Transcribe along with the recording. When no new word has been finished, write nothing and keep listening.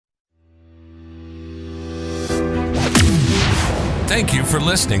Thank you for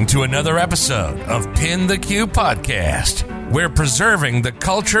listening to another episode of Pin the Q Podcast, where preserving the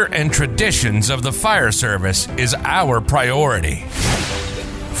culture and traditions of the fire service is our priority.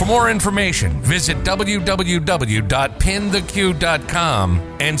 For more information, visit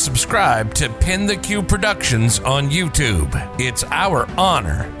www.pintheq.com and subscribe to Pin the Q Productions on YouTube. It's our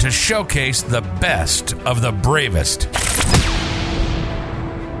honor to showcase the best of the bravest.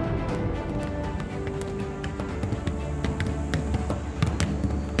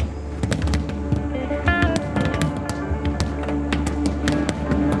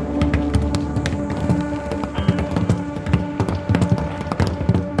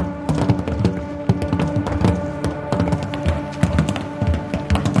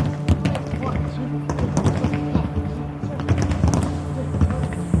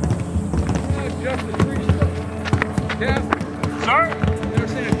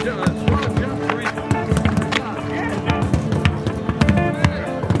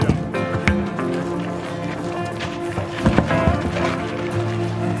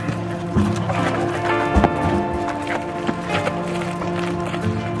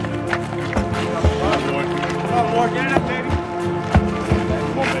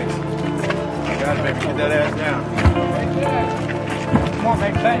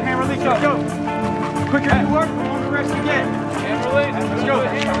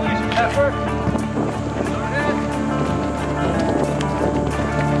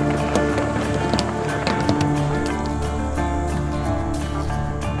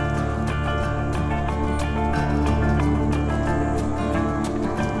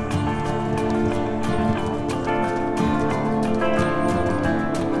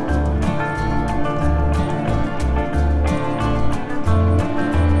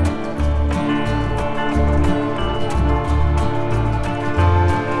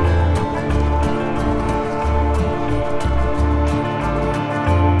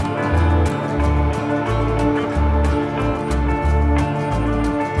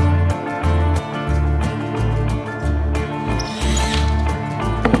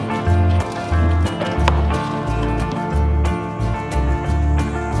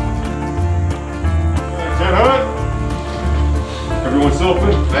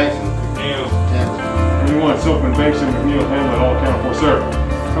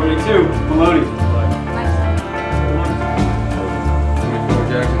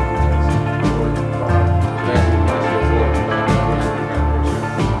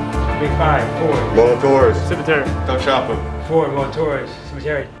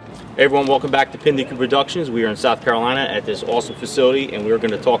 Hey everyone, welcome back to Pin the Q Productions. We are in South Carolina at this awesome facility, and we're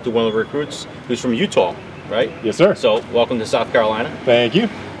going to talk to one of the recruits who's from Utah, right? Yes, sir. So, welcome to South Carolina. Thank you.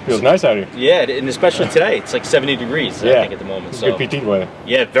 Feels nice out here. Yeah, and especially today. It's like 70 degrees, I think, at the moment. So, good PT weather.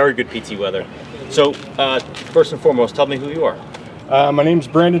 Yeah, very good PT weather. So, first and foremost, tell me who you are. My name's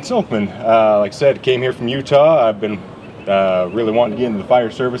Brandon Silkman. Like I said, came here from Utah. I've been really wanting to get into the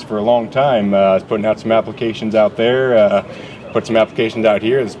fire service for a long time. I was putting out some applications out there. Put some applications out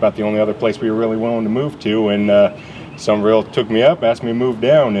here. It's about the only other place we were really willing to move to, and Somerville took me up, asked me to move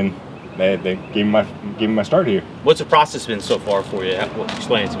down, and they gave me my start here. What's the process been so far for you?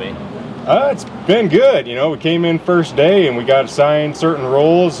 Explain it to me. It's been good. You know, we came in first day and we got assigned certain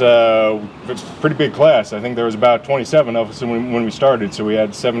roles. Pretty big class. I think there was about 27 of us when we started. So we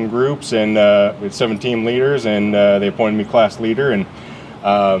had 7 groups and we had 7 team leaders, and they appointed me class leader. And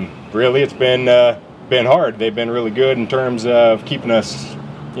really, it's been hard. They've been really good in terms of keeping us,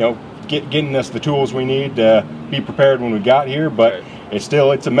 getting us the tools we need to be prepared when we got here. But it's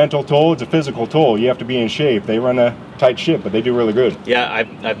a mental toll. It's a physical toll. You have to be in shape. They run a tight ship, but they do really good. Yeah,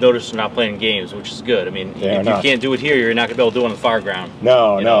 I've noticed they're not playing games, which is good. I mean, if you can't do it here, you're not going to be able to do it on the fire ground.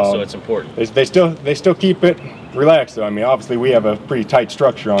 No. So it's important. They still keep it relaxed, though. I mean, obviously we have a pretty tight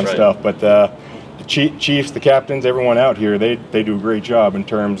structure on stuff, but the chiefs, the captains, everyone out here, they do a great job in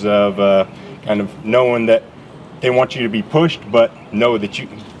terms of kind of knowing that they want you to be pushed, but know that you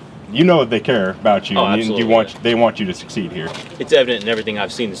know they care about you, and they want you to succeed here. It's evident in everything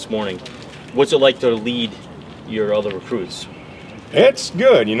I've seen this morning. What's it like to lead your other recruits? It's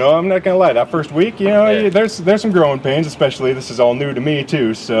good, I'm not gonna lie. That first week, there's some growing pains, especially this is all new to me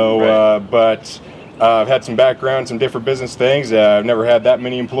too. So, but I've had some background, some different business things. I've never had that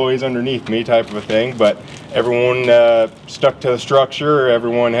many employees underneath me, type of a thing. But everyone stuck to the structure.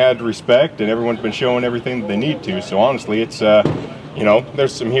 Everyone had respect, and everyone's been showing everything that they need to. So honestly, it's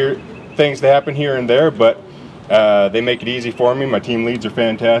there's some things that happen here and there, but they make it easy for me. My team leads are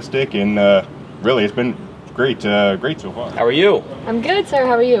fantastic, and really, it's been great so far. How are you? I'm good, sir.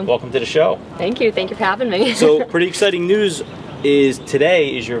 How are you? Welcome to the show. Thank you. Thank you for having me. So, pretty exciting news is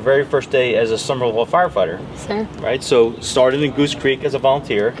today is your very first day as a Somerville firefighter. Sir. Right? So started in Goose Creek as a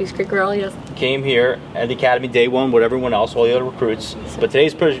volunteer. Goose Creek Rural, yes. Came here at the academy day one with everyone else, all the other recruits. But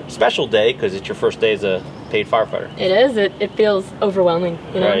today's a pretty special day because it's your first day as a paid firefighter. It is. It feels overwhelming.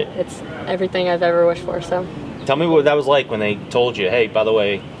 You know, Right. It's everything I've ever wished for. So. Tell me what that was like when they told you, hey, by the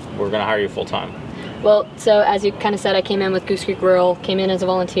way, we're going to hire you full time. Well, so as you kind of said, I came in with Goose Creek Rural, came in as a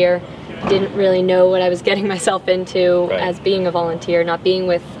volunteer. Didn't really know what I was getting myself into Right. as being a volunteer, not being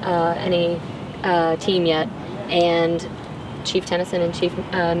with any team yet. And Chief Tennyson and Chief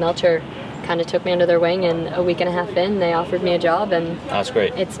Melcher kind of took me under their wing, and a week and a half in, they offered me a job, and That's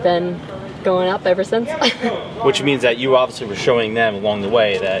great. it's been going up ever since. Which means that you obviously were showing them along the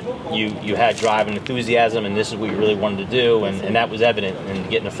way that you had drive and enthusiasm, and this is what you really wanted to do, and that was evident in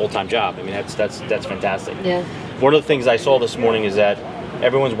getting a full-time job. I mean, that's fantastic. Yeah. One of the things I saw this morning is that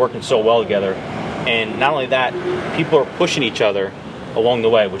everyone's working so well together, and not only that, people are pushing each other along the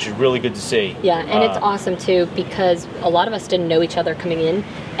way, which is really good to see. Yeah, and it's awesome too because a lot of us didn't know each other coming in,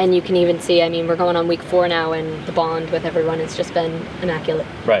 and you can even see, I mean, we're going on week 4 now, and the bond with everyone has just been immaculate.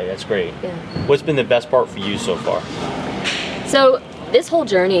 Right, that's great. Yeah. What's been the best part for you so far? So this whole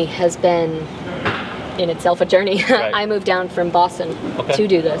journey has been in itself a journey. Right. I moved down from Boston Okay. to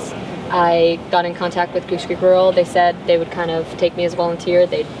do this. I got in contact with Goose Creek Rural. They said they would kind of take me as a volunteer.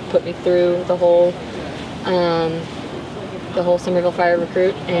 They'd put me through the whole Somerville Fire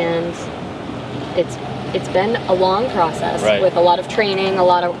Recruit, and it's been a long process Right. with a lot of training, a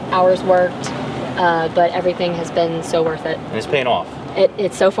lot of hours worked, but everything has been so worth it. And it's paying off.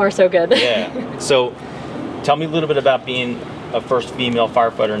 It's so far so good. Yeah. So tell me a little bit about being a first female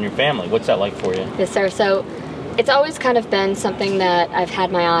firefighter in your family. What's that like for you? Yes, sir. So it's always kind of been something that I've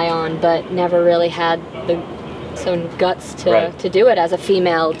had my eye on, but never really had the guts to do it as a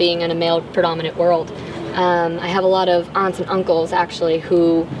female, being in a male-predominant world. I have a lot of aunts and uncles, actually,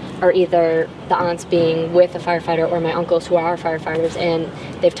 who are either the aunts being with a firefighter or my uncles who are firefighters, and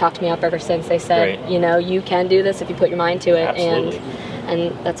they've talked me up ever since. They said, Great. you know, you can do this if you put your mind to it. Absolutely.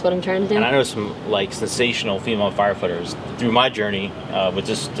 And that's what I'm trying to do. And I know some like sensational female firefighters through my journey with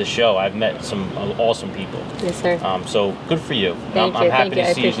this show. I've met some awesome people. Yes, sir. So good for you. Thank I'm you. happy Thank you. to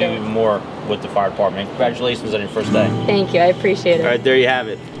I see you do appreciate it. even more with the fire department. Congratulations on your first day. Thank you. I appreciate it. All right, there you have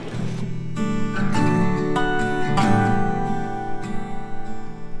it.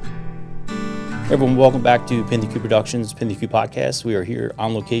 Everyone, welcome back to Pin the Q Productions, Pin the Q Podcast. We are here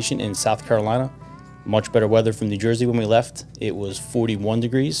on location in South Carolina. Much better weather from New Jersey when we left. It was 41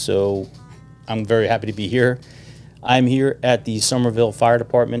 degrees, so I'm very happy to be here. I'm here at the Somerville Fire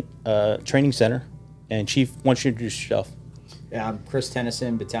Department Training Center. And Chief, why don't you introduce yourself? Yeah, I'm Chris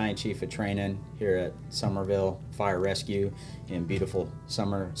Tennyson, Battalion Chief of Training here at Somerville Fire Rescue in beautiful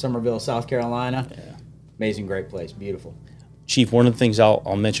Somerville, South Carolina. Yeah. Amazing, great place, beautiful. Chief, one of the things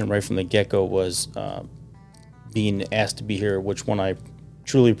I'll mention right from the get-go was being asked to be here, which one I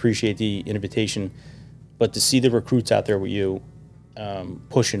truly appreciate the invitation, but to see the recruits out there with you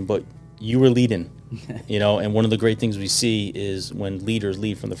pushing, but you were leading, you know, and one of the great things we see is when leaders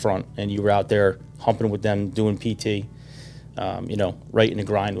lead from the front, and you were out there humping with them, doing PT, you know, right in the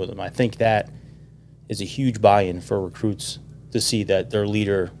grind with them. I think that is a huge buy-in for recruits to see that their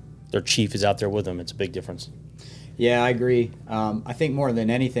leader, their chief is out there with them. It's a big difference. Yeah, I agree. I think more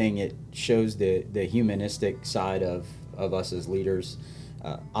than anything, it shows the humanistic side of us as leaders.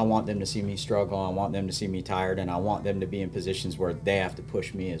 I want them to see me struggle. I want them to see me tired, and I want them to be in positions where they have to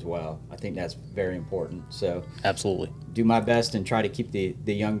push me as well. I think that's very important. So Absolutely. do my best and try to keep the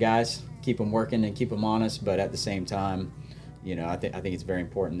young guys, keep them working and keep them honest, but at the same time, you know, I think it's very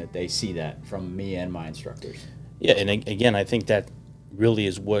important that they see that from me and my instructors. Yeah, and again, I think that really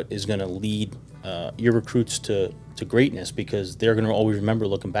is what is going to lead your recruits to greatness, because they're going to always remember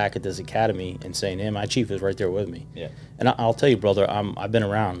looking back at this academy and saying, "Hey, my chief is right there with me." Yeah. And I'll tell you, brother, I've been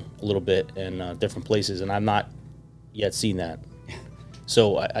around a little bit in different places, and I've not yet seen that.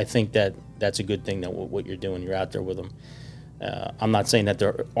 So I think that that's a good thing, that what you're doing, you're out there with them. I'm not saying that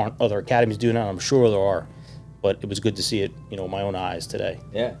there aren't other academies doing that. I'm sure there are, but it was good to see it, you know, with my own eyes today.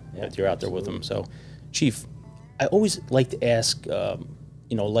 Yeah. That you're out there with them. So, Chief, I always like to ask,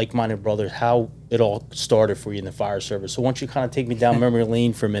 you know, like-minded brothers, how it all started for you in the fire service. So why don't you kind of take me down memory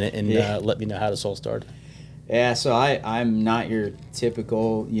lane for a minute and let me know how this all started? Yeah, so I'm not your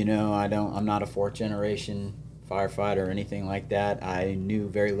typical, you know, I'm not a fourth generation firefighter or anything like that. I knew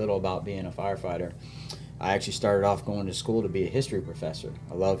very little about being a firefighter. I actually started off going to school to be a history professor.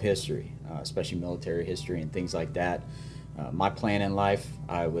 I love history, especially military history and things like that. My plan in life,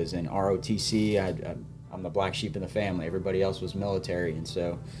 I was in ROTC. I'm the black sheep in the family. Everybody else was military, and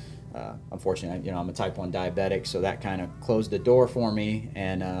so unfortunately, I'm a type 1 diabetic, so that kind of closed the door for me,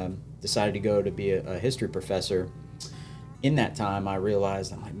 and decided to go to be a history professor. In that time, I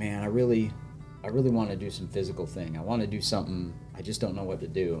realized, I'm like, man, I really want to do some physical thing. I want to do something. I just don't know what to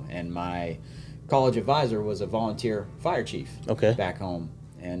do. And my college advisor was a volunteer fire chief back home,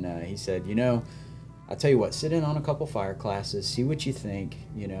 and he said, I'll tell you what, sit in on a couple fire classes, see what you think.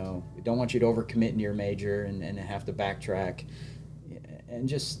 We don't want you to overcommit in your major and have to backtrack, and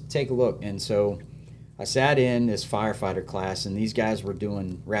just take a look. And so I sat in this firefighter class, and these guys were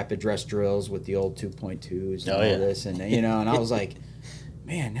doing rapid dress drills with the old 2.2s and all this, and and I was like,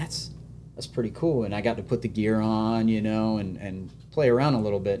 man, that's pretty cool. And I got to put the gear on, and play around a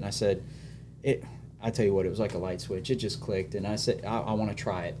little bit. And I said, I tell you what, it was like a light switch. It just clicked, and I said, I want to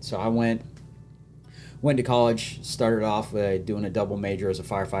try it. So I went to college, started off doing a double major as a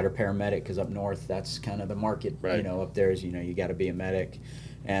firefighter paramedic, because up north, that's kind of the market, up there is, you got to be a medic.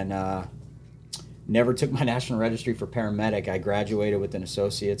 And never took my national registry for paramedic. I graduated with an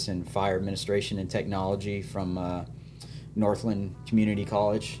associate's in fire administration and technology from Northland Community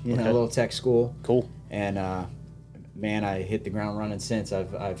College, a little tech school. Cool. And man, I hit the ground running since.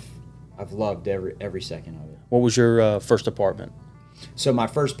 I've loved every second of it. What was your first department? So my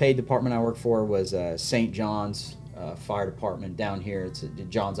first paid department I worked for was St. John's Fire Department down here. It's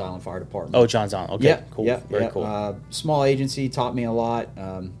Johns Island Fire Department. Oh, Johns Island. Okay, yep, cool. Yep, Very yep. cool. Small agency, taught me a lot.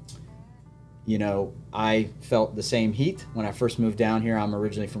 I felt the same heat when I first moved down here. I'm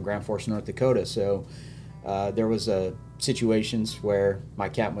originally from Grand Forks, North Dakota, so there was situations where my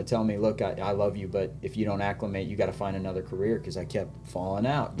captain would tell me, look, I love you, but if you don't acclimate, you got to find another career, because I kept falling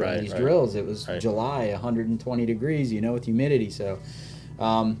out during these drills. It was July, 120 degrees, with humidity. So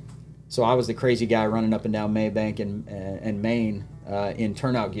so I was the crazy guy running up and down Maybank and Maine in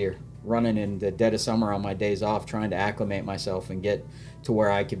turnout gear, running in the dead of summer on my days off, trying to acclimate myself and get to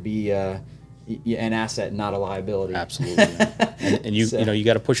where I could be an asset and not a liability. Absolutely. and you you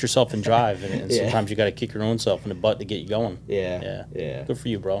got to push yourself and drive, and sometimes you got to kick your own self in the butt to get you going. Yeah. Good for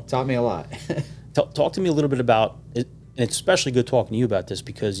you, bro. Taught me a lot. Talk to me a little bit about it, and it's especially good talking to you about this,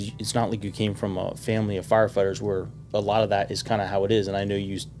 because it's not like you came from a family of firefighters where a lot of that is kind of how it is. And I know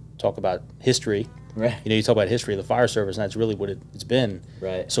you talk about history. Right. You talk about history of the fire service, and that's really what it's been.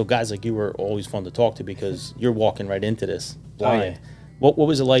 Right. So guys like you were always fun to talk to, because you're walking right into this blind. Oh, yeah. What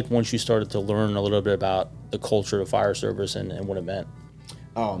was it like once you started to learn a little bit about the culture of fire service and what it meant?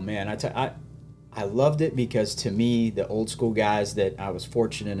 Oh man, I loved it, because to me, the old school guys that I was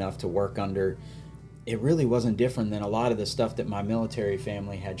fortunate enough to work under, it really wasn't different than a lot of the stuff that my military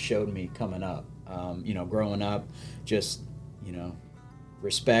family had showed me coming up. Growing up, just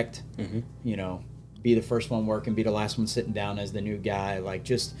respect. Mm-hmm. Be the first one working, be the last one sitting down as the new guy. Like,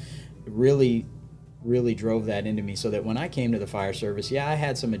 just really drove that into me, so that when I came to the fire service, I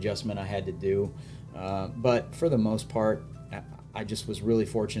had some adjustment I had to do, but for the most part, I just was really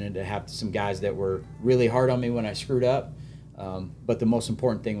fortunate to have some guys that were really hard on me when I screwed up, but the most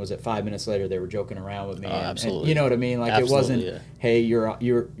important thing was that 5 minutes later they were joking around with me. Absolutely. And you know what I mean? Like, absolutely, it wasn't, hey,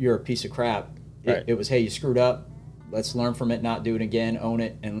 you're a piece of crap. Right. It was, hey, you screwed up, let's learn from it, not do it again, own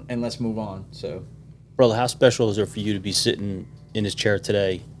it, and let's move on. So, brother, how special is it for you to be sitting in this chair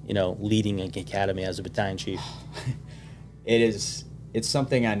today, leading an academy as a battalion chief? It's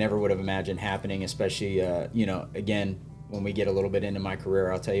something I never would have imagined happening, especially, again, when we get a little bit into my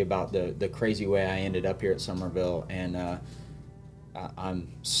career, I'll tell you about the crazy way I ended up here at Summerville, and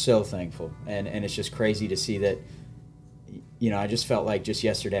I'm so thankful. And it's just crazy to see that, I just felt like just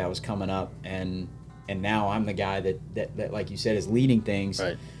yesterday I was coming up, and now I'm the guy that like you said, is leading things.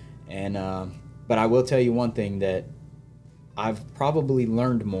 Right. And but I will tell you one thing, that I've probably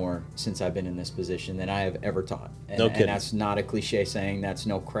learned more since I've been in this position than I have ever taught. And, no kidding. And that's not a cliche saying. That's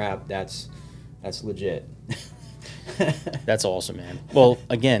no crap. That's legit. That's awesome, man. Well,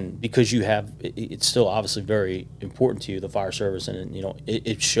 again, because it's still obviously very important to you, the fire service, and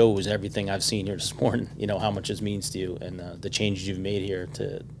it shows everything I've seen here this morning. How much it means to you, and the changes you've made here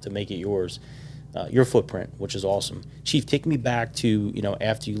to make it yours. Your footprint, which is awesome. Chief, take me back to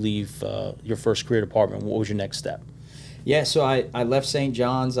after you leave your first career department. What was your next step? Yeah, so I left St.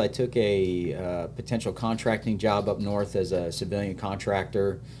 John's. I took a potential contracting job up north as a civilian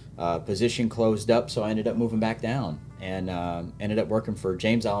contractor. Position closed up, so I ended up moving back down, and ended up working for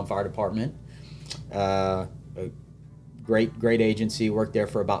James Island Fire Department. A great agency. Worked there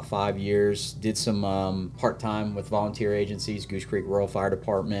for about 5 years. Did some part-time with volunteer agencies, Goose Creek Rural Fire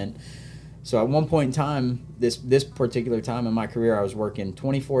Department. So at one point in time, this particular time in my career, I was working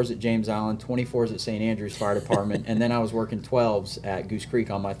 24s at James Island, 24s at St. Andrews Fire Department, and then I was working 12s at Goose Creek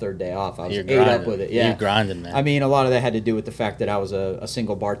on my 3rd day off. I was ate up with it. Yeah, You're grinding, man. I mean, a lot of that had to do with the fact that I was a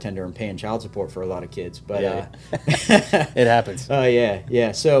single bartender and paying child support for a lot of kids. But it happens. Oh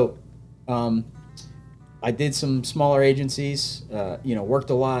yeah. So I did some smaller agencies.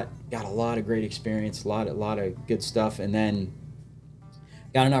 Worked a lot, got a lot of great experience, a lot of good stuff, and then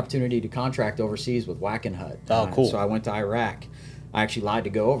got an opportunity to contract overseas with Wackenhut. Oh, cool. So I went to Iraq. I actually lied to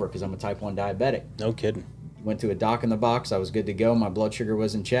go over because I'm a type 1 diabetic. No kidding. Went to a dock in the box. I was good to go. My blood sugar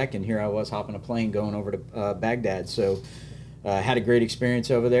was in check, and here I was hopping a plane going over to Baghdad. So had a great experience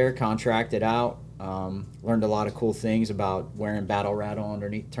over there, contracted out, learned a lot of cool things about wearing battle rattle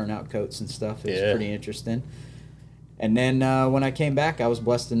underneath turnout coats and stuff. It was pretty interesting. And then when I came back, I was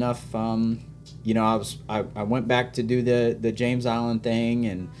blessed enough. I went back to do the James Island thing,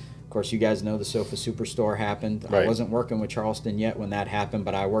 and of course, you guys know the Sofa Superstore happened. Right. I wasn't working with Charleston yet when that happened,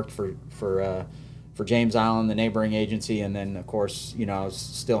 but I worked for James Island, the neighboring agency, and then of course, I was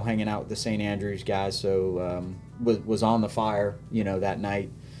still hanging out with the St. Andrews guys, so was on the fire, that night,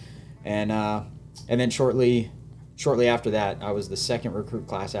 and then shortly after that, I was the second recruit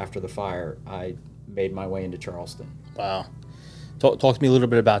class after the fire. I made my way into Charleston. Wow. Talk to me a little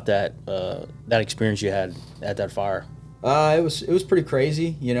bit about that experience you had at that fire. It was pretty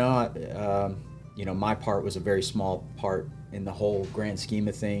crazy. My part was a very small part in the whole grand scheme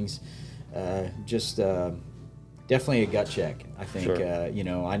of things. Definitely a gut check. I think. Sure.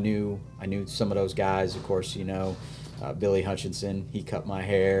 I knew some of those guys. Of course, Billy Hutchinson. He cut my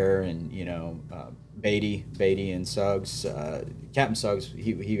hair, and Beatty and Suggs. Captain Suggs.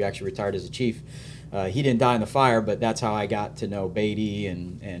 He actually retired as a chief. He didn't die in the fire, but that's how I got to know Beatty,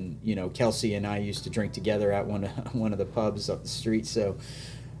 and Kelsey and I used to drink together at one of the pubs up the street. So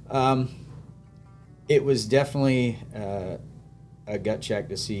it was definitely a gut check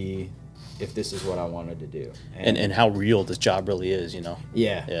to see if this is what I wanted to do, and how real this job really is.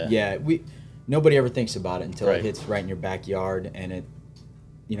 Yeah. Nobody ever thinks about it until Right. it hits right in your backyard, and it.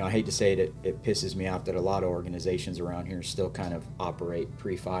 I hate to say it pisses me off that a lot of organizations around here still kind of operate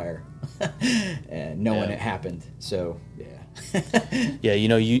pre-fire and knowing it happened. So, yeah.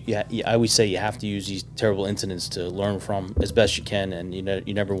 I always say you have to use these terrible incidents to learn from as best you can, and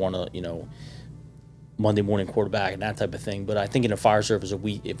you never want to, Monday morning quarterback and that type of thing. But I think in the fire service,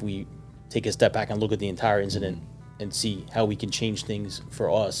 if we take a step back and look at the entire incident and see how we can change things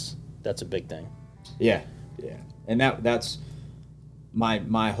for us, that's a big thing. Yeah. And that's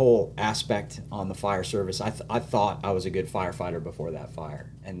my whole aspect on the fire service. I thought I was a good firefighter before that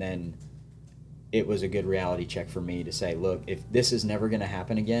fire, and then it was a good reality check for me to say, look, if this is never going to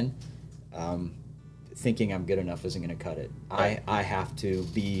happen again, thinking I'm good enough isn't going to cut it. Right. I have to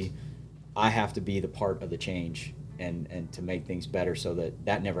be the part of the change and to make things better so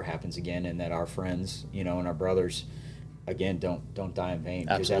that never happens again, and that our friends, and our brothers, again, don't die in vain,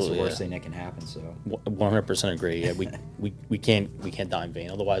 because that's the worst thing that can happen. So 100% agree. Yeah, we can't die in vain.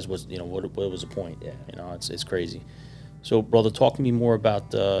 Otherwise, what was the point? Yeah. It's crazy. So, brother, talk to me more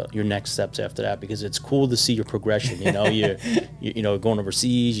about your next steps after that, because it's cool to see your progression. You're going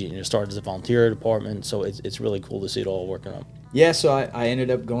overseas. You started as a volunteer department, so it's really cool to see it all working out. Yeah, so I ended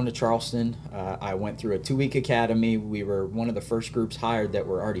up going to Charleston. I went through a 2-week academy. We were one of the first groups hired that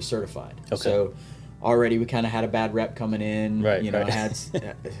were already certified. Okay. So already we kind of had a bad rep coming in. Right. Had,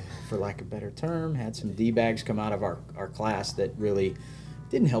 for lack of a better term, had some D-bags come out of our class that really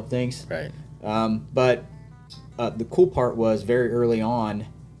didn't help things. Right. But the cool part was very early on,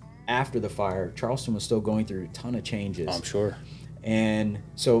 after the fire, Charleston was still going through a ton of changes. I'm sure. And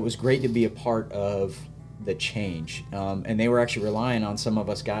so it was great to be a part of the change. And they were actually relying on some of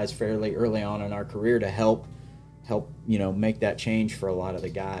us guys fairly early on in our career to help make that change for a lot of the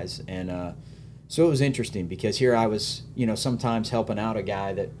guys. And so it was interesting, because here I was, sometimes helping out a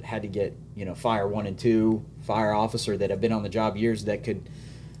guy that had to get, fire 1 and 2, fire officer that had been on the job years, that could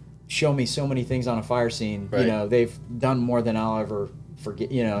show me so many things on a fire scene. Right. They've done more than I'll ever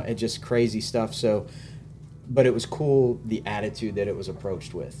forget, it's just crazy stuff. So, but it was cool, the attitude that it was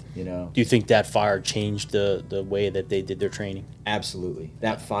approached with, Do you think that fire changed the way that they did their training? Absolutely.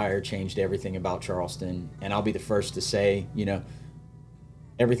 That fire changed everything about Charleston. And I'll be the first to say,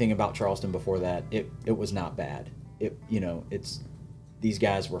 everything about Charleston before that, it was not bad. These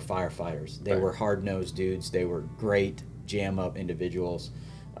guys were firefighters. They were hard-nosed dudes. They were great jam-up individuals.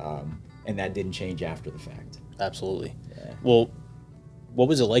 And that didn't change after the fact. Absolutely. Yeah. Well, what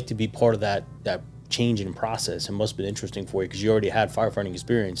was it like to be part of that changing process? It must have been interesting for you because you already had firefighting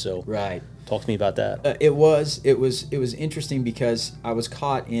experience. So Right. talk to me about that. It was interesting because I was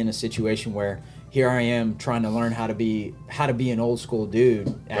caught in a situation where here I am trying to learn how to be an old school dude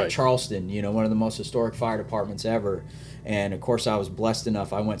at Right. Charleston, one of the most historic fire departments ever. And of course, I was blessed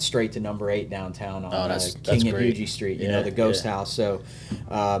enough. I went straight to number 8 downtown on King and great. Hugie Street, Yeah, the ghost yeah. house. So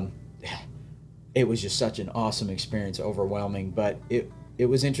it was just such an awesome experience, overwhelming. But it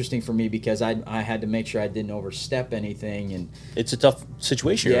was interesting for me because I had to make sure I didn't overstep anything and It's a tough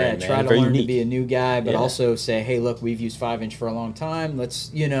situation. yeah, you're in, man. try to Very learn unique. to be a new guy, but Yeah. also say, hey, look, we've used 5-inch for a long time.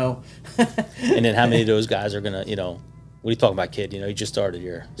 Let's, And then how many of those guys are gonna, what are you talking about, kid? You just started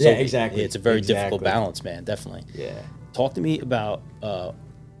here. Yeah, exactly. It's a very difficult Exactly. balance, man. Definitely. Yeah. Talk to me about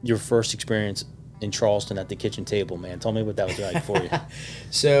your first experience in Charleston at the kitchen table, man. Tell me what that was like for you.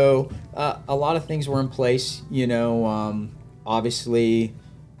 So a lot of things were in place. Obviously,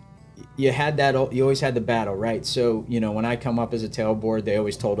 you always had the battle, right? So when I come up as a tailboard, they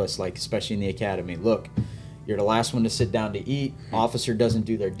always told us, like, especially in the academy, look, you're the last one to sit down to eat. Officer doesn't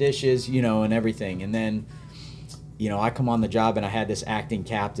do their dishes, and everything. And then I come on the job and I had this acting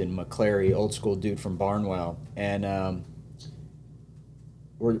captain, McClary, old school dude from Barnwell, and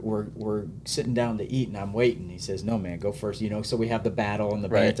we're sitting down to eat and I'm waiting. He says, "No, man, go first." So we have the battle and the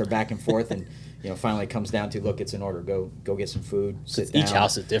Right. banter back and forth, and finally it comes down to, look, it's an order. Go get some food. Sit down. Each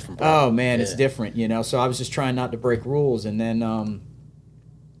house is different, bro. Oh man, it's Yeah. different. So I was just trying not to break rules, and then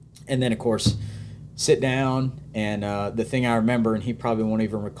of course, sit down. And the thing I remember, and he probably won't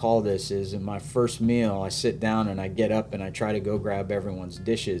even recall this, is in my first meal, I sit down and I get up and I try to go grab everyone's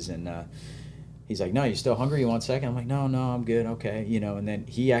dishes, and he's like, "No, you still hungry? You want a second?" I'm like, No, I'm good. Okay, And then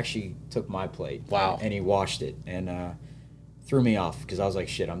he actually took my plate. Wow. And he washed it and threw me off because I was like,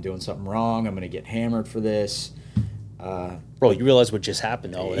 "Shit, I'm doing something wrong. I'm gonna get hammered for this." Bro, you realize what just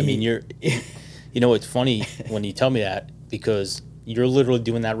happened, though. I mean, it's funny when you tell me that because you're literally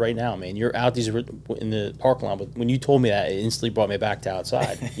doing that right now, man. You're out in the parking lot, but when you told me that, it instantly brought me back to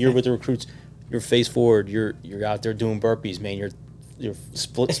outside. You're with the recruits. You're face forward. You're out there doing burpees, man. You're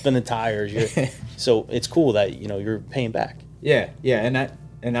spinning tires. So it's cool that you're paying back. Yeah,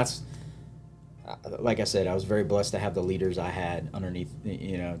 and that's like I said, I was very blessed to have the leaders I had underneath.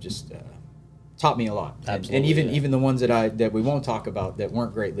 Just taught me a lot. Absolutely, and even yeah. even the ones that we won't talk about that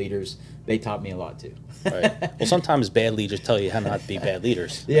weren't great leaders, they taught me a lot too. Right. Well, sometimes bad leaders tell you how not to be bad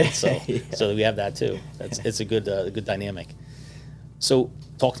leaders. Yeah. So we have that too. It's a good dynamic. So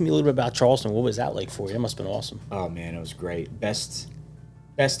talk to me a little bit about Charleston. What was that like for you? That must have been awesome. Oh man, it was great. Best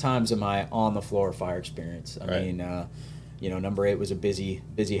times of my on the floor fire experience. I Right. mean, number 8 was a busy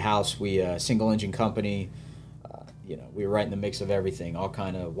house. We single engine company. We were right in the mix of everything, all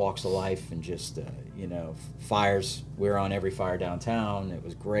kind of walks of life, and just fires. We were on every fire downtown. It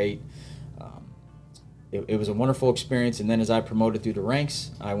was great. It was a wonderful experience. And then as I promoted through the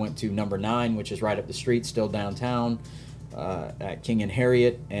ranks, I went to number 9, which is right up the street, still downtown, at King and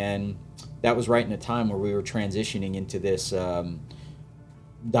Harriet, and that was right in a time where we were transitioning into this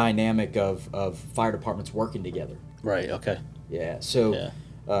dynamic of fire departments working together. Right. Okay. Yeah. So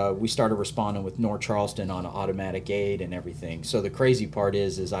Yeah. we started responding with North Charleston on automatic aid and everything. So the crazy part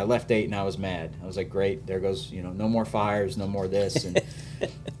is I left 8 and I was mad. I was like, great, there goes, no more fires, no more this. And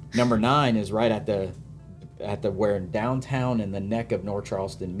number 9 is right at the where downtown and the neck of North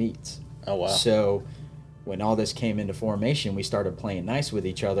Charleston meets. Oh, wow. So when all this came into formation, we started playing nice with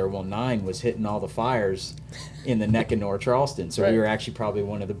each other. Well, 9 was hitting all the fires in the neck of North Charleston. So Right. we were actually probably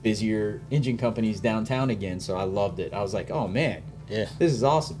one of the busier engine companies downtown again. So I loved it. I was like, oh man, Yeah. this is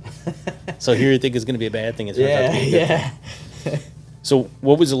awesome. So here you think it's going to be a bad thing. It turns out to be a good thing. yeah. So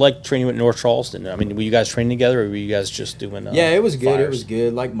what was it like training with North Charleston? I mean, were you guys training together, or were you guys just doing? Yeah, it was good. It fires? was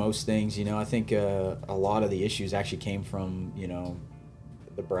good. Like most things, I think a lot of the issues actually came from,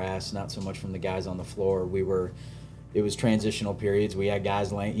 the brass, not so much from the guys on the floor. It was transitional periods. We had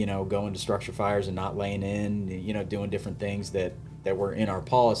guys going to structure fires and not laying in, doing different things that were in our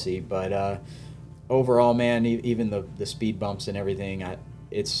policy. But overall, man, even the speed bumps and everything,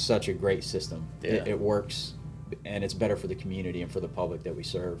 it's such a great system. Yeah. It works, and it's better for the community and for the public that we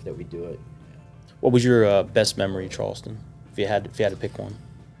serve, that we do it. What was your best memory, Charleston? If you had to pick one.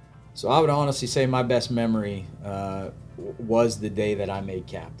 So I would honestly say my best memory was the day that I made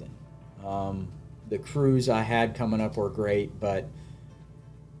captain. The crews I had coming up were great, but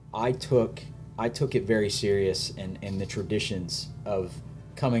I took it very serious, and the traditions of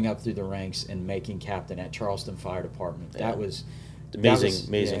coming up through the ranks and making captain at Charleston Fire Department. Yeah. That was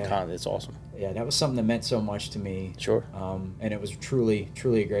Amazing yeah. content. It's awesome. Yeah, that was something that meant so much to me. Sure. And it was truly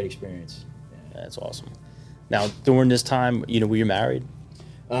a great experience. That's awesome. Now, during this time, were you married?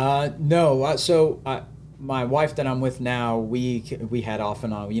 No. My wife that I'm with now, we had off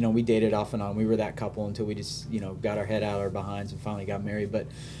and on. We dated off and on. We were that couple until we just got our head out of our behinds and finally got married. But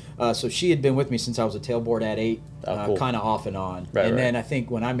so she had been with me since I was a tailboard at 8, cool. kind of off and on. Right. Then I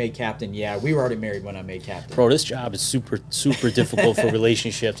think when I made captain, we were already married when I made captain. Bro, this job is super difficult for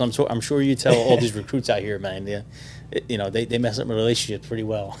relationships. I'm sure you tell all these recruits out here, man. Yeah, they mess up relationships pretty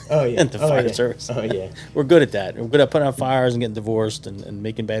well. Oh yeah, in the fire service. Oh yeah, we're good at that. We're good at putting out fires and getting divorced and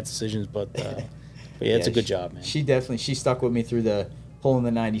making bad decisions. But yeah, it's a good job, man. She stuck with me through the pulling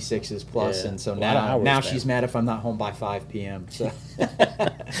the 96s plus, and so now she's mad if I'm not home by 5 p.m. So.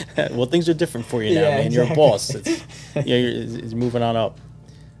 Well, things are different for you now, man. Exactly. You're a boss. It's moving on up.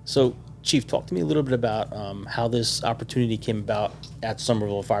 So, Chief, talk to me a little bit about how this opportunity came about at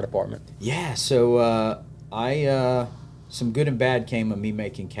Summerville Fire Department. Yeah, so some good and bad came of me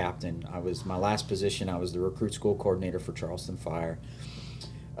making captain. My last position, I was the recruit school coordinator for Charleston Fire.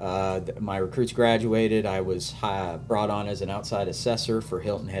 My recruits graduated. I was brought on as an outside assessor for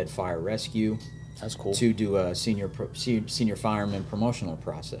Hilton Head Fire Rescue. That's cool. To do a senior fireman promotional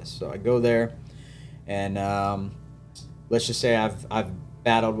process. So I go there, and let's just say I've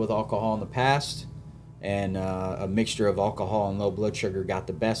battled with alcohol in the past, and a mixture of alcohol and low blood sugar got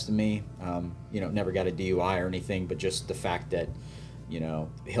the best of me. Never got a DUI or anything, but just the fact that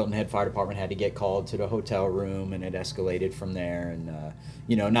Hilton Head Fire Department had to get called to the hotel room, and it escalated from there. And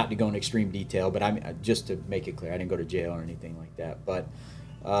not to go into extreme detail, but just to make it clear, I didn't go to jail or anything like that. But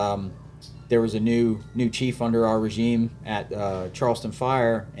there was a new chief under our regime at Charleston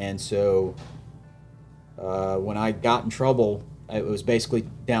Fire, and so when I got in trouble, it was basically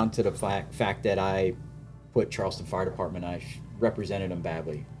down to the fact that I put Charleston Fire Department, I represented them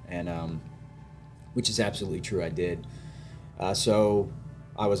badly, and which is absolutely true. I did. So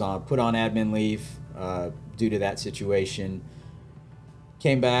I was put on admin leave due to that situation.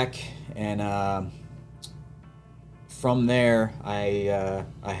 Came back, and from there I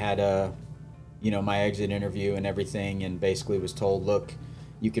had my exit interview and everything, and basically was told, look,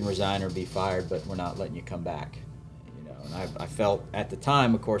 you can resign or be fired, but we're not letting you come back. And I felt at the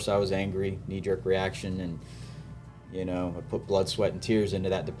time, of course, I was angry, knee-jerk reaction, and I put blood, sweat, and tears into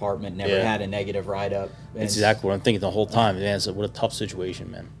that department. Never had a negative write-up. That's exactly what I'm thinking the whole time. Man, what a tough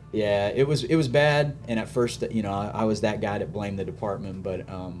situation, man. Yeah, it was bad. And at first, I was that guy that blamed the department. But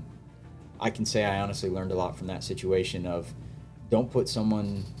I can say I honestly learned a lot from that situation of don't put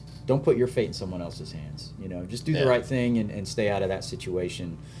your fate in someone else's hands. Just do the right thing and stay out of that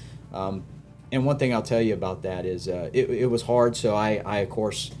situation. And one thing I'll tell you about that is it was hard. So I of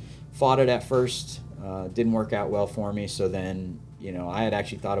course, fought it at first. Didn't work out well for me. So then, I had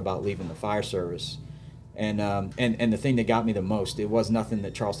actually thought about leaving the fire service. And the thing that got me the most, it was nothing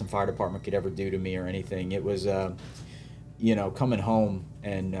that Charleston Fire Department could ever do to me or anything. It was, coming home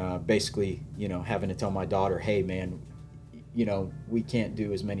and basically, having to tell my daughter, hey, man, we can't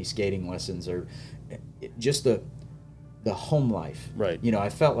do as many skating lessons, or just the home life. Right. I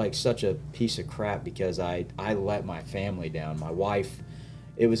felt like such a piece of crap because I let my family down. My wife,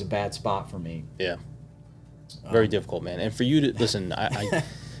 it was a bad spot for me. Yeah. Very difficult, man. And for you to listen,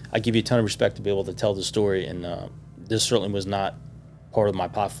 I give you a ton of respect to be able to tell the story, and this certainly was not part of my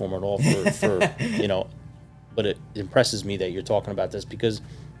platform at all for but it impresses me that you're talking about this, because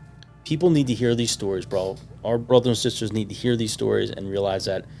people need to hear these stories, bro. Our brothers and sisters need to hear these stories and realize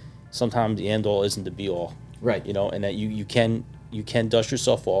that sometimes the end all isn't the be all. Right. And that you can dust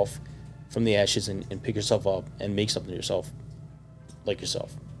yourself off from the ashes and pick yourself up and make something of yourself, like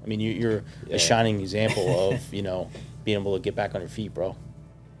yourself. I mean, you're a shining example of, being able to get back on your feet, bro.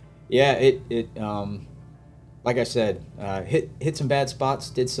 Yeah, it like I said, hit some bad spots,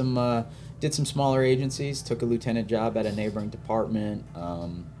 did some smaller agencies, took a lieutenant job at a neighboring department.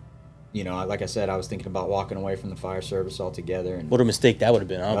 Like I said, I was thinking about walking away from the fire service altogether. And what a mistake that would have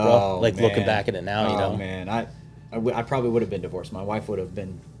been, huh, bro? Looking back at it now, Oh, man, I probably would have been divorced. My wife would have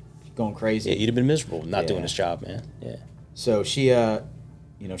been going crazy. Yeah, you'd have been miserable not doing this job, man. Yeah. So she,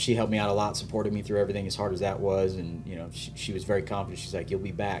 she helped me out a lot, supported me through everything, as hard as that was, and she was very confident. She's like, "You'll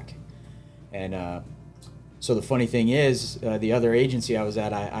be back," and so the funny thing is, the other agency I was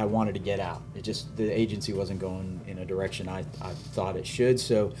at, I wanted to get out. The agency wasn't going in a direction I thought it should.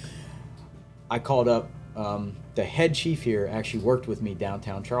 So I called up the head chief here. Actually worked with me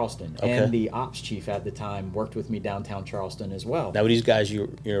downtown Charleston, and the ops chief at the time worked with me downtown Charleston as well. Now, were these guys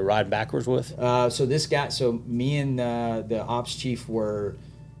you're riding backwards with? So me and the ops chief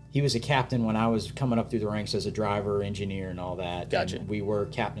he was a captain when I was coming up through the ranks as a driver, engineer, and all that. Gotcha. And we were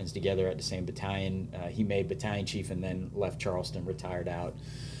captains together at the same battalion. He made battalion chief and then left Charleston, retired out.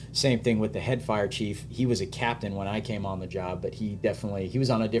 Same thing with the head fire chief. He was a captain when I came on the job, but he was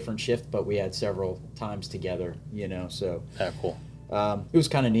on a different shift, but we had several times together, so. Yeah, cool. It was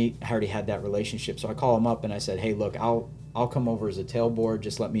kind of neat. I already had that relationship. So I call him up and I said, hey, look, I'll come over as a tailboard.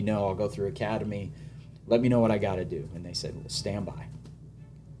 Just let me know. I'll go through academy. Let me know what I got to do. And they said, well, stand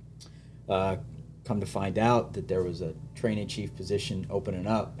by. Come to find out that there was a training chief position opening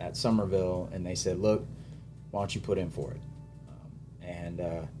up at Summerville, and they said, look, why don't you put in for it?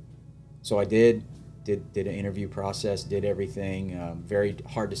 So I did an interview process, did everything. Very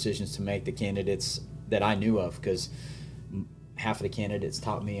hard decisions to make. The candidates that I knew of, because half of the candidates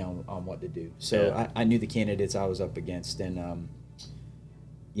taught me on what to do. So yeah. I knew the candidates I was up against, and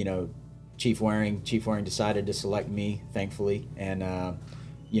Chief Waring decided to select me, thankfully, and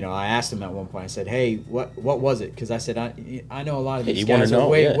I asked him at one point. I said, "Hey, what was it?" Because I said, I know a lot of these guys are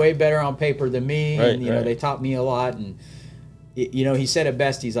way better on paper than me, right, and they taught me a lot. And he said it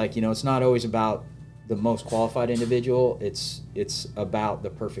best. He's like, it's not always about the most qualified individual. It's about the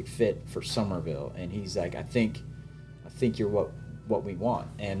perfect fit for Summerville. And he's like, I think you're what we want.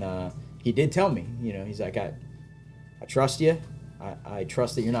 And he did tell me, he's like, I trust you. I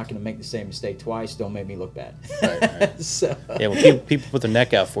trust that you're not going to make the same mistake twice. Don't make me look bad. Right. So. Yeah, when people put their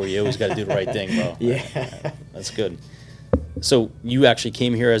neck out for you, you always got to do the right thing, bro. Yeah. That's good. So you actually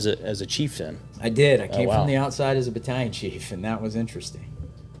came here as a chief then? I did. I came from the outside as a battalion chief, and that was interesting.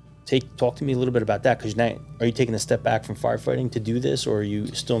 Talk to me a little bit about that, because now, are you taking a step back from firefighting to do this, or are you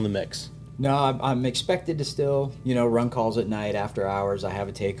still in the mix? No, I'm expected to still, run calls at night after hours. I have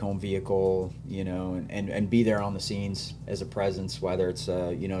a take-home vehicle, and be there on the scenes as a presence, whether it's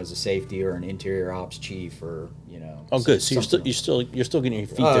as a safety or an interior ops chief or Oh, good. So you're still getting your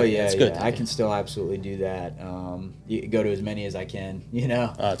feet dirty. Oh yeah, that's good. I can still absolutely do that. You go to as many as I can.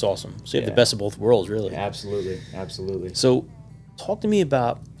 That's awesome. So you have the best of both worlds, really. Absolutely. So, talk to me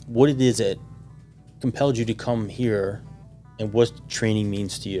about what it is that compelled you to come here, and what training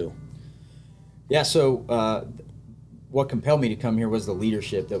means to you. Yeah, so what compelled me to come here was the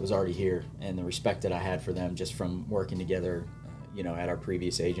leadership that was already here and the respect that I had for them just from working together, at our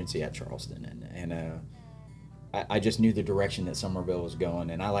previous agency at Charleston. And I just knew the direction that Summerville was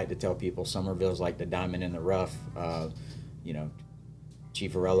going. And I like to tell people Summerville's like the diamond in the rough.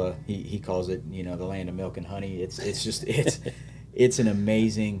 Chief Varela, he calls it, the land of milk and honey. It's an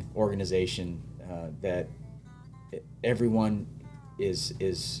amazing organization that everyone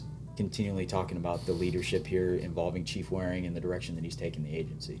is continually talking about the leadership here involving Chief Waring and the direction that he's taking the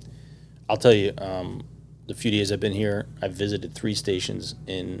agency. I'll tell you, the few days I've been here, I've visited 3 stations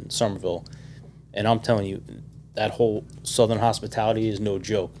in Summerville, and I'm telling you, that whole Southern hospitality is no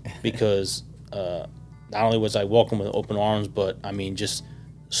joke, because not only was I welcomed with open arms, but I mean, just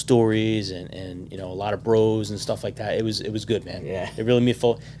stories and a lot of bros and stuff like that. It was good, man. Yeah. It really made me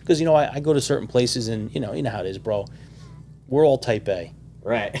feel, because I go to certain places and you know how it is, bro. We're all type A.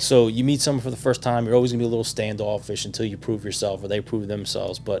 Right. So you meet someone for the first time, you're always gonna be a little standoffish until you prove yourself or they prove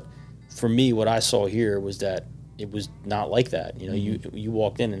themselves. But for me, what I saw here was that it was not like that. You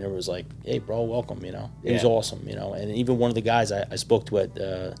walked in and it was like, hey, bro, welcome. It was awesome. And even one of the guys I spoke to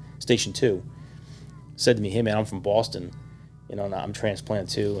at Station 2 said to me, hey, man, I'm from Boston. And I'm transplant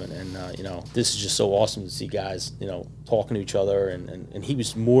too, and this is just so awesome to see guys, talking to each other, and he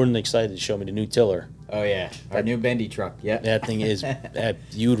was more than excited to show me the new tiller. Oh yeah, our new bendy truck. Yeah, that thing is a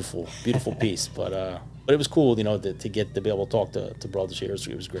beautiful piece. But it was cool, to get to be able to talk to brothers here.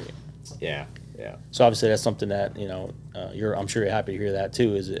 It was great. Yeah. So obviously that's something that I'm sure you're happy to hear that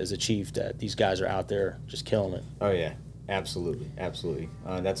too, as a chief, that these guys are out there just killing it. Oh yeah, absolutely.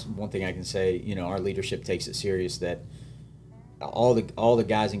 That's one thing I can say. Our leadership takes it serious. That all the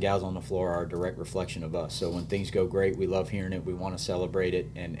guys and gals on the floor are a direct reflection of us. So when things go great, we love hearing it. We want to celebrate it,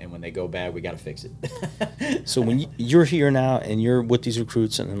 and when they go bad, we got to fix it. So when you're here now and you're with these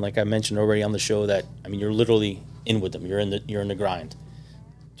recruits, and like I mentioned already on the show, that you're literally in with them. You're in the grind.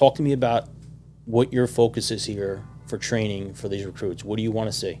 Talk to me about what your focus is here for training for these recruits. What do you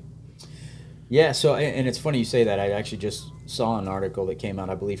want to see? Yeah, so, and it's funny you say that. I actually just saw an article that came out,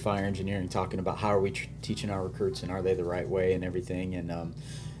 I believe, Fire Engineering, talking about how are we teaching our recruits and are they the right way and everything. And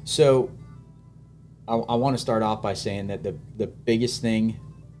so I want to start off by saying that the biggest thing,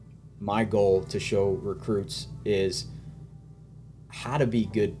 my goal to show recruits, is how to be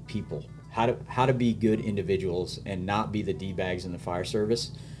good people, how to be good individuals and not be the D-bags in the fire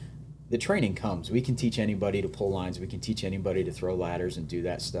service. The training comes. We can teach anybody to pull lines. We can teach anybody to throw ladders and do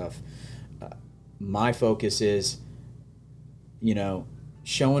that stuff. My focus is,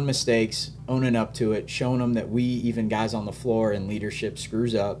 showing mistakes, owning up to it, showing them that we, even guys on the floor and leadership,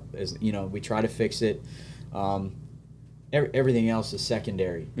 screws up. As we try to fix it. everything else is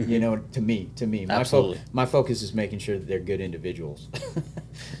secondary. You know, to me, Absolutely. my focus is making sure that they're good individuals.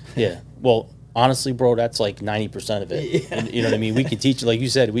 Yeah. Well, honestly, bro, that's like 90% of it. Yeah. You know what I mean? We could teach, like you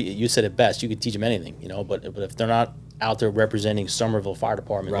said, you said it best. You could teach them anything, you know, but if they're not out there representing Somerville Fire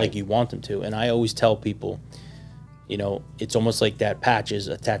Department Right. like you want them to, and I always tell people, you know, it's almost like that patch is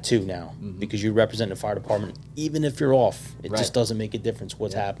a tattoo now because you represent the fire department. Even if you're off, it Right. just doesn't make a difference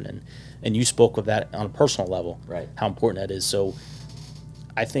what's happening. And you spoke of that on a personal level, Right. how important that is. So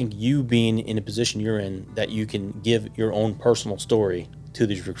I think you being in a position you're in that you can give your own personal story to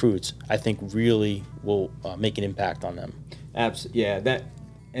these recruits, I think really will make an impact on them. Yeah,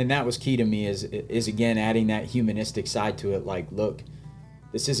 that was key to me is again adding that humanistic side to it. Like, look,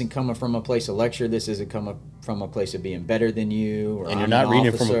 this isn't coming from a place of lecture. This isn't coming from a place of being better than you. Or And you're I'm not an reading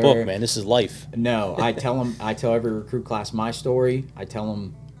it from a officer. book, man. This is life. No, I tell every recruit class my story. I tell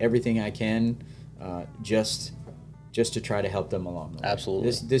them everything I can, just to try to help them along the way.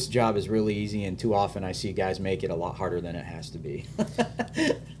 Absolutely. This job is really easy, and too often I see guys make it a lot harder than it has to be.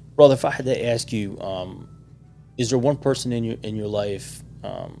 Brother, if I had to ask you, is there one person in your life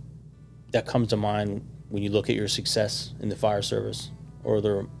that comes to mind when you look at your success in the fire service, or are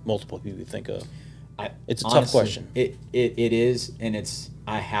there multiple people you think of? It's a tough question. It is, and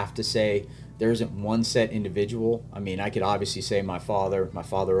I have to say there isn't one set individual. I mean, I could obviously say my father. My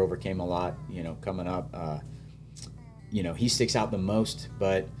father overcame a lot, you know, coming up. You know, he sticks out the most,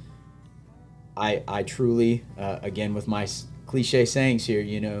 but I truly, again, with my cliche sayings here,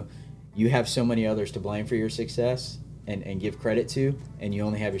 you know, you have so many others to blame for your success and give credit to, and you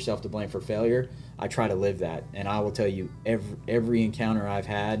only have yourself to blame for failure. I try to live that, and I will tell you, every encounter I've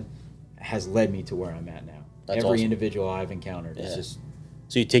had has led me to where I'm at now. That's every awesome. individual I've encountered is Yeah. just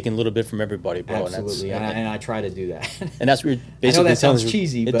So you're taking a little bit from everybody, bro. absolutely, And I try to do that. and that's what you're I know basically that telling sounds us.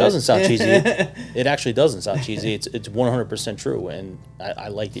 cheesy, It but doesn't sound cheesy. It actually doesn't sound cheesy. It's 100% true, and I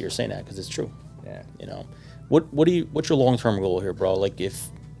like that you're saying that because it's true. Yeah. You know, what's your long-term goal here, bro? Like if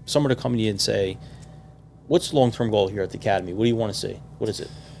someone to come to you and say, what's the long-term goal here at the academy? What do you want to see? What is it?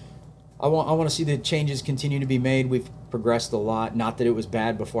 I want to see the changes continue to be made. We've progressed a lot. Not that it was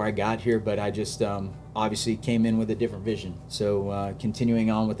bad before I got here, but I just obviously came in with a different vision. So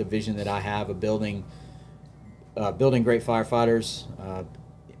continuing on with the vision that I have of building great firefighters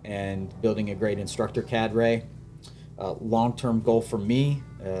and building a great instructor cadre. Long-term goal for me,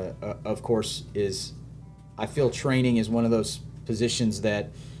 of course, is I feel training is one of those positions that,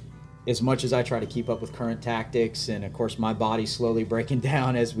 as much as I try to keep up with current tactics, and of course my body's slowly breaking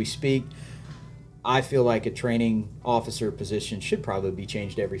down as we speak, I feel like a training officer position should probably be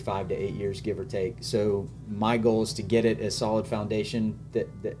changed every 5 to 8 years, give or take. So my goal is to get it as solid foundation that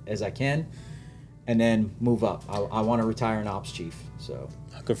as I can, and then move up. I want to retire an ops chief. So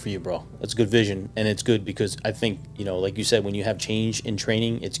Good for you, bro. That's a good vision, and it's good because I think, you know, like you said, when you have change in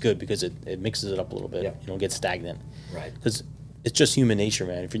training, it's good because it mixes it up a little bit. Yeah. You don't get stagnant. Right. Because it's just human nature,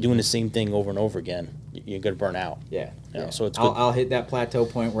 man. If you're doing the same thing over and over again, you're going to burn out. Yeah. You know, yeah. so it's good. I'll hit that plateau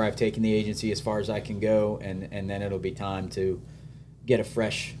point where I've taken the agency as far as I can go, and then it'll be time to get a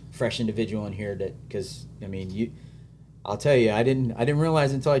fresh individual in here because I mean I'll tell you, I didn't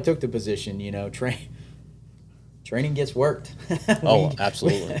realize until I took the position, you know, training gets worked. Oh,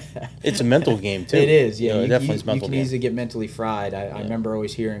 absolutely. It's a mental game too. It is, yeah. You know, it definitely is a you mental can game. easily get mentally fried. I remember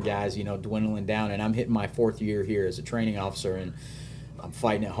always hearing guys, you know, dwindling down, and I'm hitting my 4th year here as a training officer, and I'm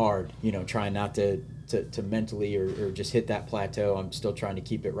fighting it hard, you know, trying not to mentally or just hit that plateau. I'm still trying to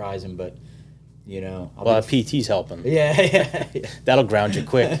keep it rising, but, you know. Well, PT's helping. Yeah. That'll ground you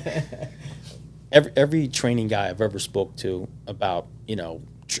quick. Every training guy I've ever spoke to about, you know,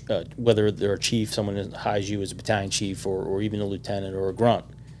 whether they're a chief, someone as high as you as a battalion chief, or even a lieutenant or a grunt,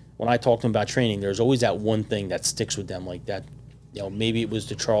 when I talk to them about training, there's always that one thing that sticks with them, like that, you know, maybe it was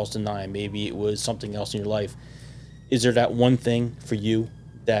the Charleston 9, maybe it was something else in your life. Is there that one thing for you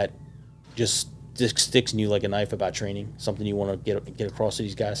that just sticks in you like a knife about training, something you want to get across to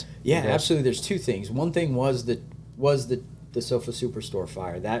these guys? Yeah, absolutely. There's 2 things. One thing was the Sofa Superstore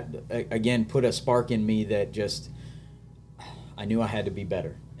fire. That, again, put a spark in me that just, I knew I had to be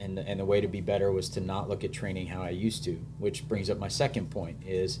better. And the way to be better was to not look at training how I used to, which brings up my second point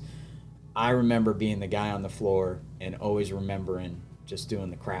is I remember being the guy on the floor and always remembering just doing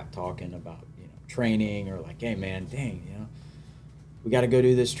the crap talking about, you know, training, or like, hey man, dang, you know, we got to go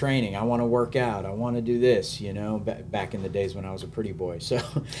do this training. I want to work out. I want to do this, you know, back in the days when I was a pretty boy. So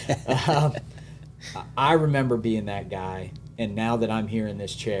I remember being that guy. And now that I'm here in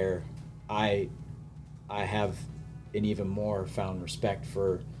this chair, I have an even more found respect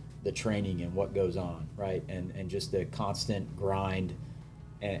for the training and what goes on, right? And just the constant grind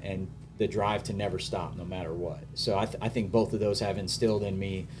and the drive to never stop no matter what. So I think both of those have instilled in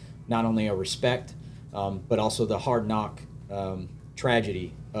me not only a respect, but also the hard knock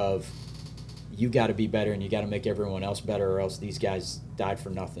tragedy of you got to be better and you got to make everyone else better, or else these guys died for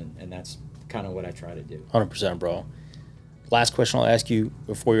nothing. And that's kind of what I try to do. 100%, bro. Last question I'll ask you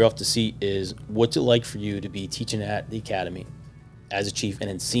before you're off the seat is, what's it like for you to be teaching at the academy as a chief and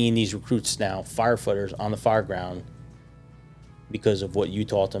then seeing these recruits now, firefighters on the fire ground, because of what you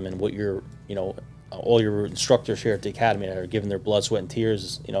taught them and what your, all your instructors here at the academy that are giving their blood, sweat, and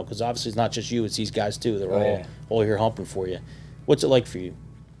tears, because obviously it's not just you, it's these guys too. They're all here humping for you. What's it like for you?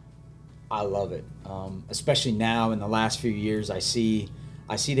 I love it. Especially now in the last few years, I see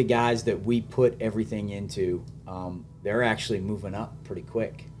the guys that we put everything into, they're actually moving up pretty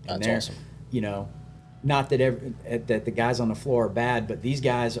quick. And That's awesome. Not that that the guys on the floor are bad, but these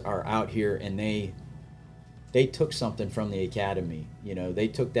guys are out here and they took something from the academy. They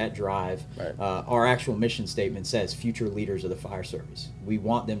took that drive. Right. Our actual mission statement says future leaders of the fire service. We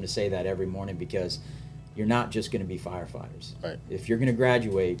want them to say that every morning, because you're not just going to be firefighters. Right. If you're going to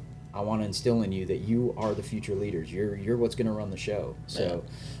graduate, I want to instill in you that you are the future leaders. You're what's going to run the show. So,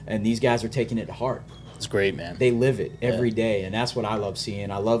 and these guys are taking it to heart. It's great, man. They live it every day, and that's what I love seeing.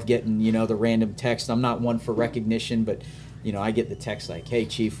 I love getting, the random text. I'm not one for recognition, but, I get the text like, hey,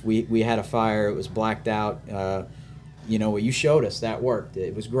 Chief, we had a fire. It was blacked out. What you showed us, that worked.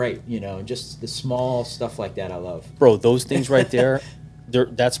 It was great. Just the small stuff like that I love. Bro, those things right there,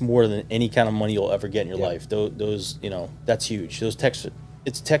 that's more than any kind of money you'll ever get in your life. Those, that's huge. Those texts,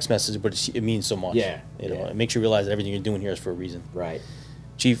 it's a text message, but it means so much. It makes you realize that everything you're doing here is for a reason. Right.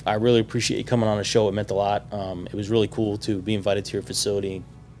 Chief, I really appreciate you coming on the show. It meant a lot. It was really cool to be invited to your facility,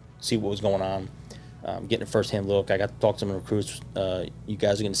 see what was going on, getting a first-hand look. I got to talk to some recruits. You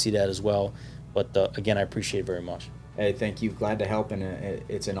guys are going to see that as well. But, again, I appreciate it very much. Hey, thank you. Glad to help, and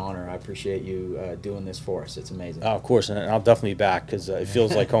it's an honor. I appreciate you doing this for us. It's amazing. Of course, and I'll definitely be back because it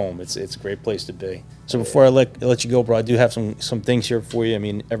feels like home. It's a great place to be. So before I let you go, bro, I do have some things here for you. I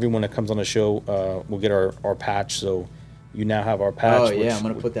mean, everyone that comes on the show will get our patch, so you now have our patch. Oh, yeah, I'm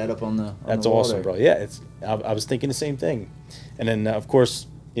going to put that up on the That's the wall awesome, there. bro. Yeah, I was thinking the same thing. And then, of course,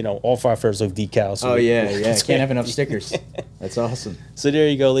 all firefighters have decals. So Can't have enough stickers. That's awesome. So there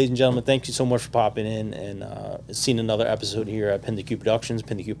you go, ladies and gentlemen. Thank you so much for popping in and seeing another episode here at Pin the Q Productions,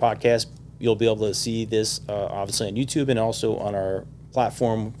 Pin the Q Podcast. You'll be able to see this obviously on YouTube and also on our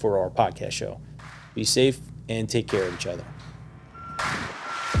platform for our podcast show. Be safe and take care of each other.